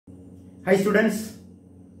Hi students,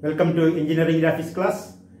 welcome to Engineering Graphics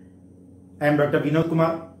class. I am Dr.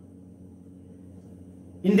 Vinodkumar.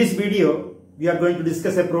 In this video, we are going to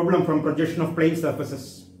discuss a problem from projection of plane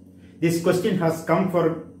surfaces. This question has come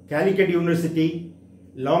for Calicut University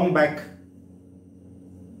long back.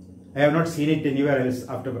 I have not seen it anywhere else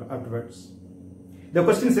afterwards. The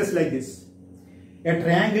question says like this. A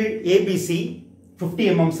triangle ABC 50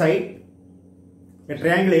 mm side. A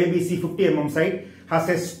triangle ABC 50 mm side has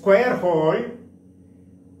a square hole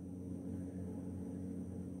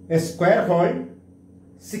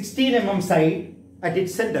 16 mm side at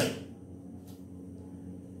its center.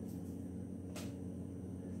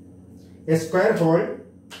 A square hole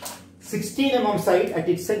 16 mm side at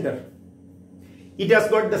its center. It has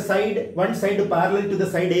got the one side parallel to the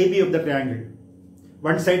side AB of the triangle.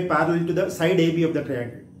 One side parallel to the side AB of the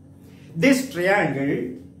triangle. This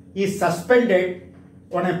triangle is suspended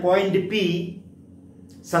on a point P.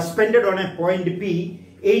 Suspended on a point P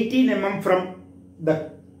 18 mm from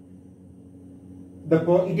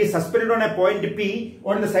it is suspended on a point P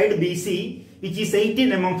on the side BC, which is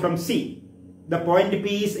 18 mm from C. The point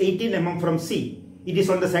P is 18 mm from C. It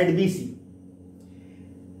is on the side BC.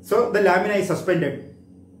 So the lamina is suspended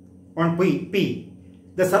on P.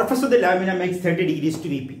 The surface of the lamina makes 30 degrees to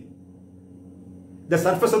VP. The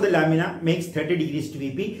surface of the lamina makes 30 degrees to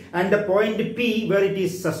VP, and the point P where it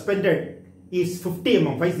is suspended is 50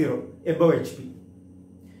 mm, 50 above HP.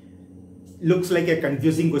 Looks like a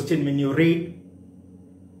confusing question when you read.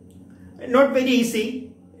 Not very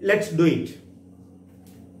easy. Let's do it.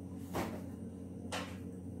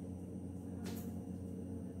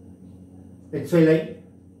 XY line.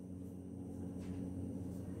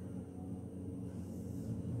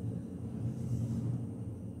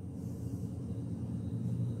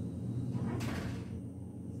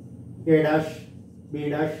 A dash, B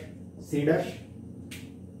dash, C dash,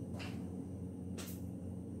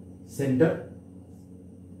 center,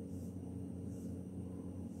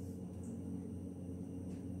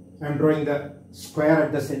 I am drawing the square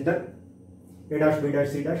at the center, A dash, B dash,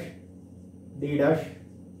 C dash, D dash,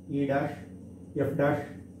 E dash, F dash,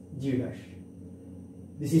 G dash.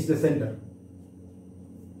 This is the center.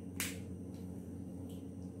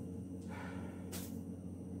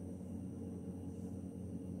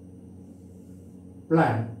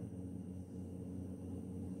 Plan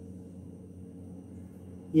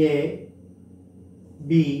A,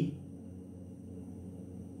 B,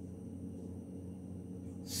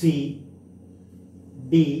 C,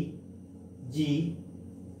 D, G,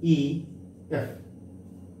 E, F.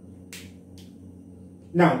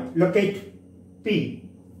 Now locate P.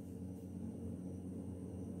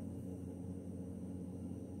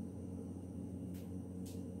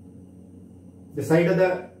 The side of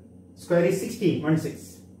the square is 16,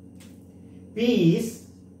 16. P is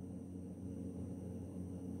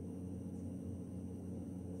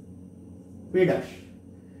P dash.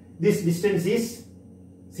 This distance is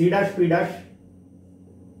C dash P dash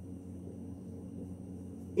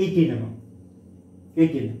 18 mm.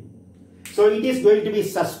 18. So it is going to be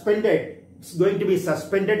suspended. It's going to be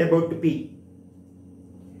suspended about P.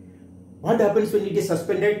 What happens when it is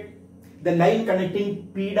suspended? The line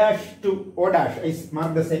connecting P dash to O dash, I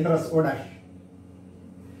mark the center as O dash.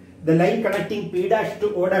 The line connecting P dash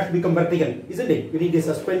to O dash become vertical, isn't it? When it is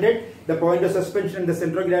suspended, the point of suspension and the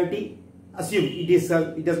center of gravity, assume it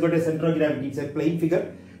has got a center of gravity. It's a plane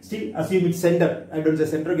figure. Still assume its center. I don't say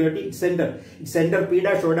center of gravity. Its center. Its center P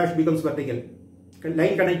dash O dash becomes vertical.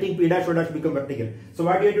 Line connecting P dash O dash become vertical. So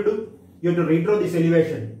what you have to do? You have to redraw this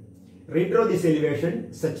elevation. Redraw this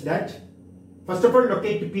elevation such that first of all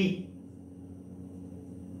locate P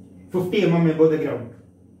 50 mm above the ground.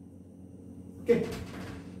 Okay.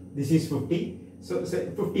 This is 50. So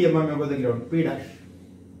say 50 mm above the ground. P dash.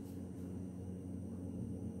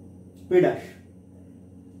 P dash.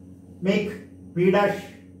 Make P dash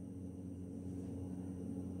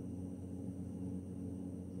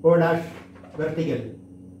O dash vertical.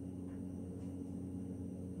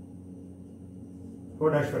 O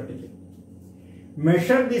dash vertical.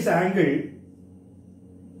 Measure this angle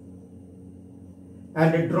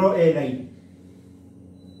and draw a line.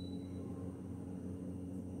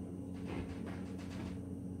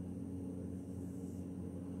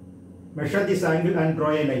 Measure this angle and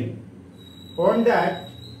draw a line. On that,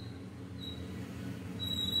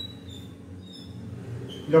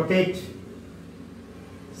 locate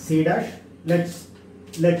C dash. Let's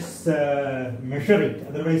measure it.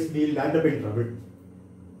 Otherwise, we will land up in trouble.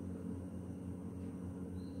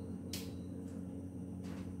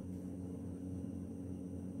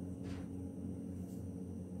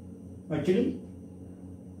 Actually,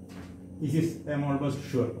 this is, I am almost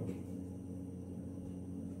sure. Okay.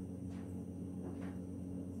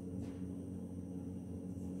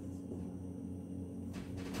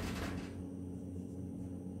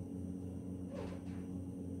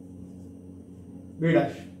 B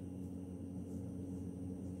dash.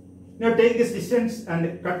 Now take this distance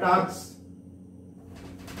and cut arcs.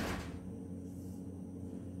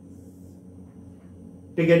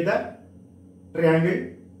 To get the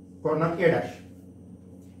triangle corner A dash.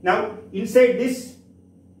 Now inside this,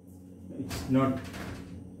 it's not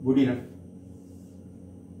good enough.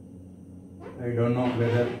 I don't know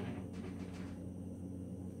whether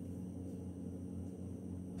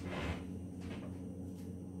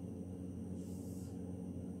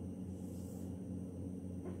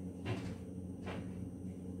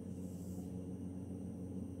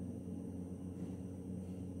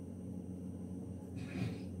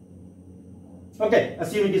okay,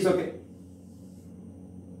 assume it is okay.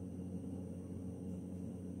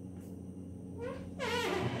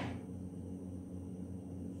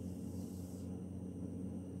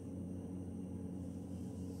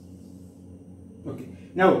 Okay.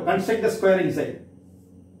 Now construct the square inside.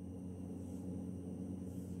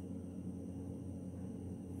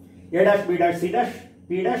 A dash, B dash, C dash,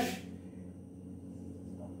 P dash,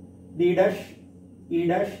 D dash, E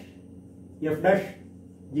dash, F dash,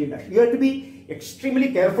 G dash. You have to be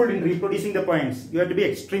extremely careful in reproducing the points. You have to be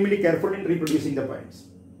extremely careful in reproducing the points.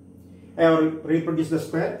 I will reproduce the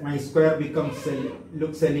square. My square looks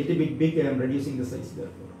a little bit big. I am reducing the size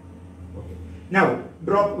therefore. Okay. Now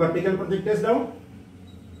drop vertical projectors down.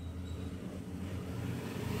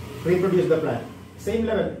 Reproduce the plan. Same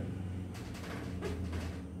level.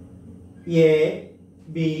 A,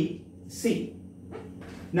 B, C.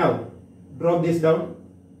 Now drop this down.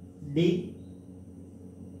 D,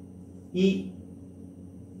 E,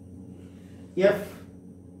 F,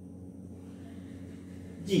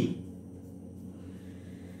 G.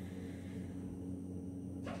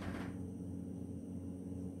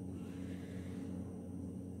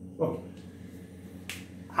 Okay.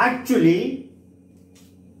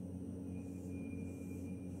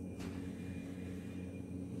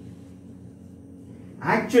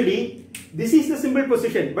 Actually, this is the simple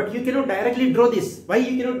position, but you cannot directly draw this. Why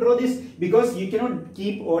you cannot draw this? Because you cannot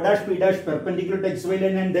keep O dash P dash perpendicular to XY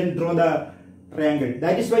line and then draw the triangle.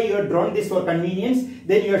 That is why you have drawn this for convenience.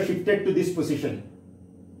 Then you are shifted to this position.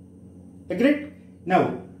 Agreed?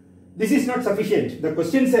 Now, this is not sufficient. The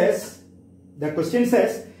question says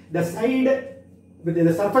the side with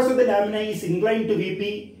the surface of the lamina is inclined to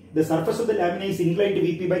VP. The surface of the lamina is inclined to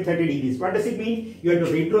VP by 30 degrees. What does it mean? You have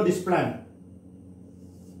to redraw this plan.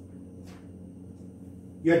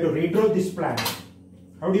 You have to redraw this plan.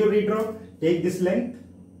 How do you redraw? Take this length.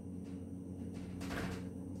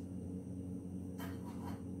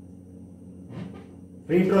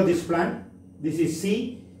 Redraw this plan. This is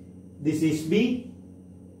C. This is B.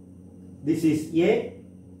 This is A.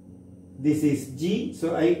 This is G.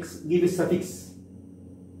 So I give a suffix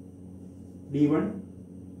D1,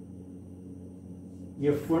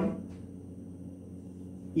 F1,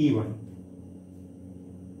 E1.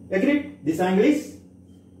 Agreed? This angle is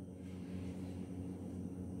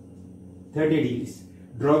 30 degrees.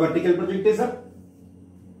 Draw vertical projectors up.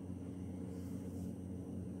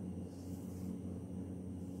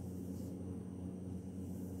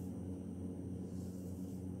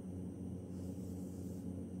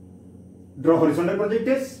 Draw horizontal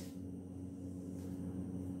projectors.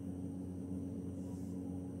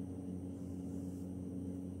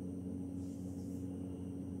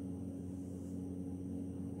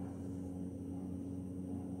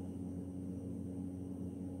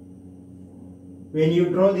 When you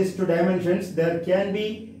draw these two dimensions, there can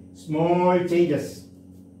be small changes.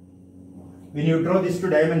 When you draw these two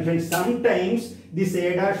dimensions, sometimes this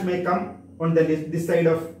A dash may come on this side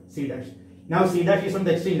of C dash. Now C dash is on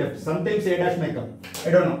the extreme left. Sometimes A dash may come. I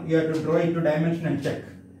don't know. You have to draw it to dimension and check.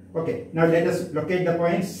 Okay. Now let us locate the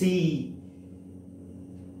points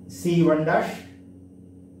C1 dash,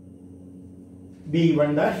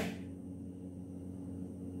 B1 dash,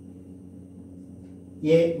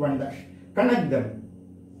 A1 dash. Connect them.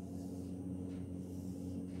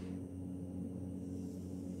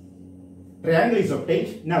 Triangle is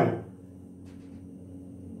obtained. Now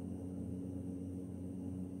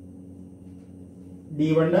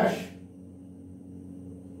D1 dash,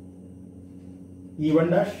 E1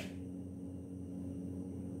 dash,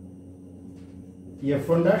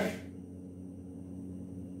 F1 dash,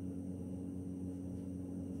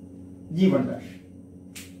 G1 dash.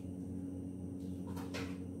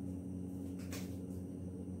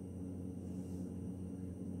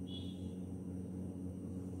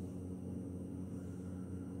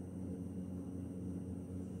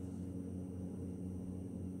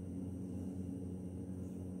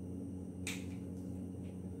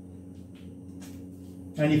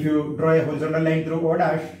 And if you draw a horizontal line through O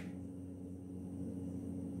dash,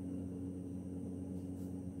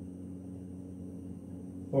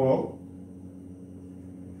 O,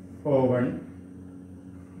 O1,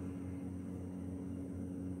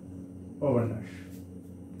 O1 dash.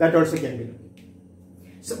 That also can be done.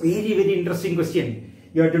 So very, very interesting question.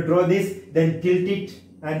 You have to draw this, then tilt it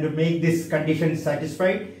and make this condition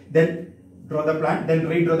satisfied, then draw the plan, then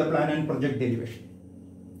redraw the plan and project the elevation.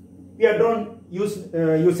 We are drawn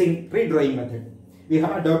using redrawing method. We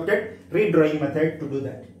have adopted redrawing method to do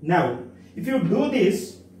that. Now, if you do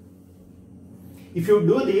this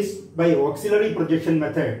by auxiliary projection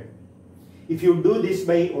method,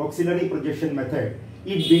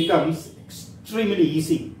 it becomes extremely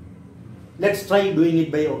easy. Let's try doing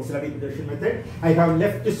it by auxiliary projection method. I have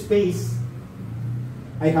left space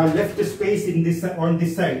in this on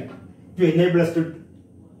this side to enable us to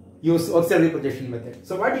use auxiliary projection method.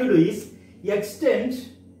 So what you do is you extend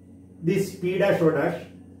this P dash O dash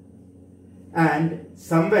and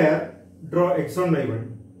somewhere draw x1,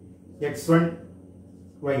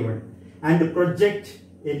 y1 and project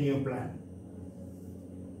a new plan.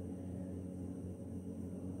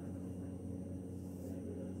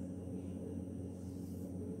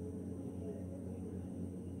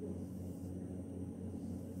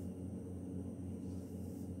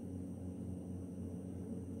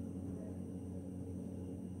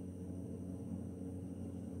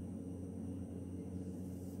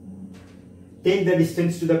 Take the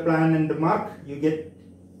distance to the plan and mark, you get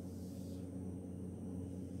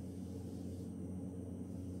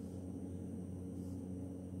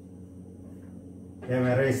I am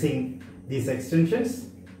erasing these extensions.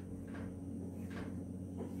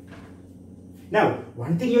 Now,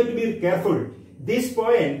 one thing you have to be careful, this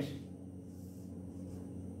point,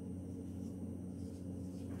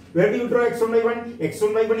 where do you draw x1, y1?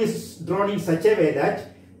 x1, y1 is drawn in such a way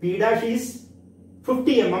that P dash is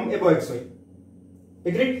 50 mm above xy.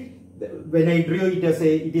 Agreed? When I drew it as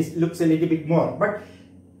looks a little bit more, but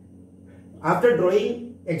after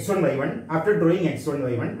drawing x1, y1, after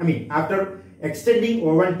extending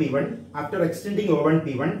O1,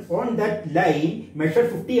 P1, on that line, measure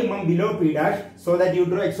 50 mm below P dash so that you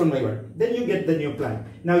draw x1, y1. Then you get the new plan.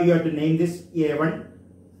 Now you have to name this A1,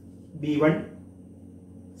 B1,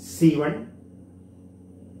 C1,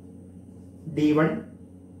 D1,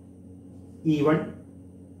 E1,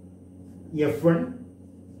 F1,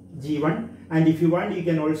 G1, and if you want you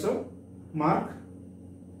can also mark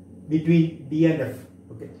between D and F.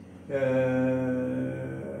 Okay.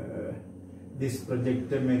 This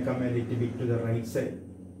projector may come a little bit to the right side.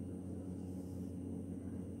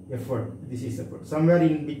 F1, this is F1. Somewhere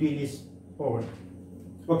in between is O1.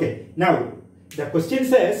 Okay, now the question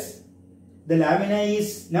says the lamina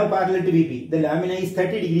is now parallel to VP. The lamina is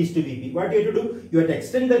 30 degrees to VP. What you have to do? You have to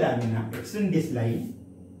extend the lamina, extend this line,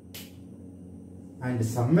 and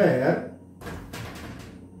somewhere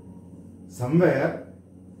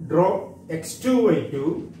draw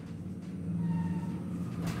x2,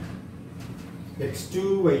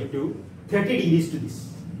 y2 30 degrees to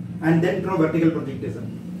this, and then draw vertical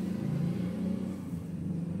projectism.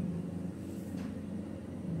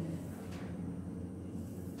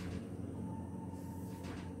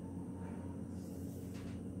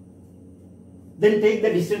 Then take the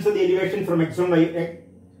distance of the elevation from x1, y.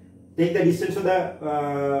 Take the distance of the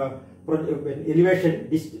elevation.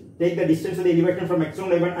 Take the distance of the elevation from x1,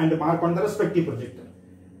 y1 and mark on the respective projector.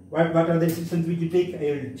 What are the distances which you take? I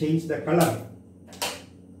will change the color.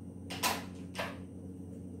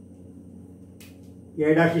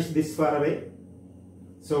 A dash is this far away,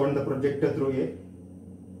 so on the projector through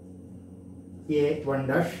A1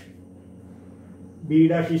 dash. B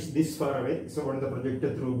dash is this far away, so on the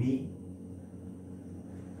projector through B,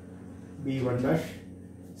 B1 dash.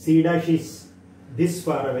 C dash is this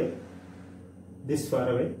far away,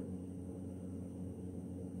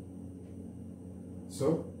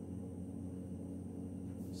 so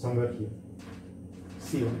somewhere here,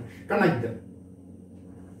 C1 dash. Connect them.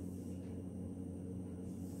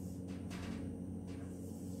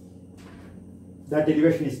 That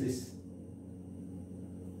elevation is this.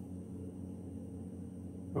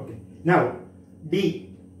 Okay. Now D.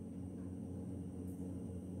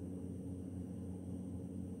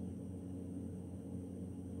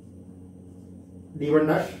 D1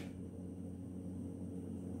 dash,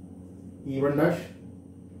 E1 dash,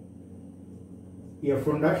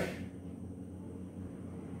 F1 dash,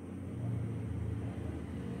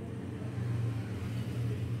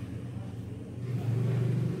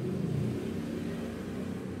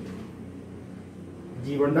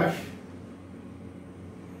 G1 dash,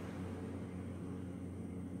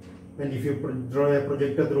 and if you draw a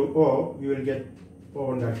projector through O, you will get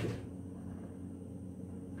O1 dash here.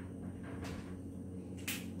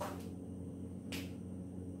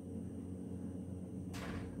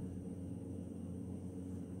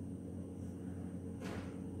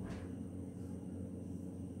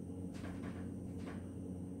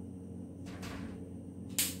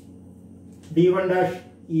 D1 dash,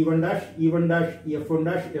 E1 dash, E1 dash, F1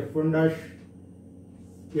 dash, F1 dash,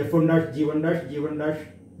 F1 dash, G1 dash, G1 dash,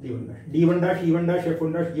 D1 dash, D1 dash, E1 dash,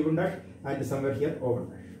 F1 dash, G1 dash, and somewhere here O1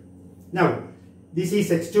 dash. Now, this is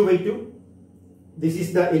x2 by 2. This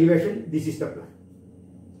is the elevation. This is the plan.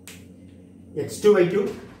 x2 by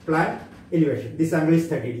 2 plan elevation. This angle is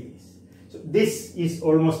 30 degrees. So this is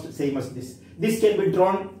almost same as this. This can be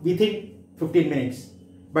drawn within 15 minutes,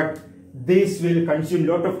 but this will consume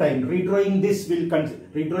lot of time. Redrawing this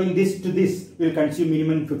to this will consume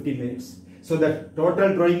minimum 15 minutes. So the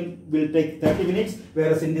total drawing will take 30 minutes,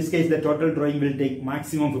 whereas in this case the total drawing will take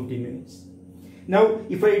maximum 15 minutes. Now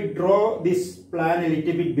if I draw this plan a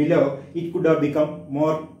little bit below, it could have become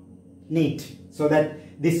more neat so that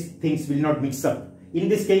these things will not mix up. In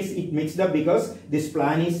this case it mixed up because this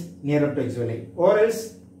plan is nearer to XY line, or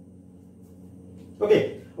else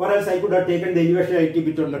I could have taken the elevation a little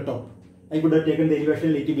bit on the top. I could have taken the elevation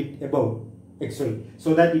a little bit above XY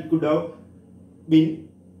so that it could have been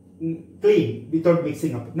clean without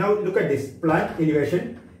mixing up. Now look at this plan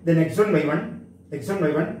elevation, then x1 by 1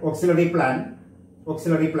 auxiliary plan,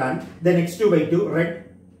 then x2 by 2 red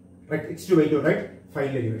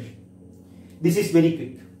final elevation. This is very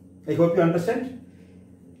quick. I hope you understand.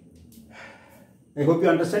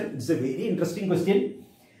 It's a very interesting question.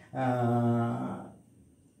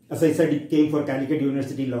 As I said, it came for Calicut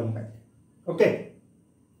University long back. Okay.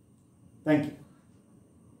 Thank you.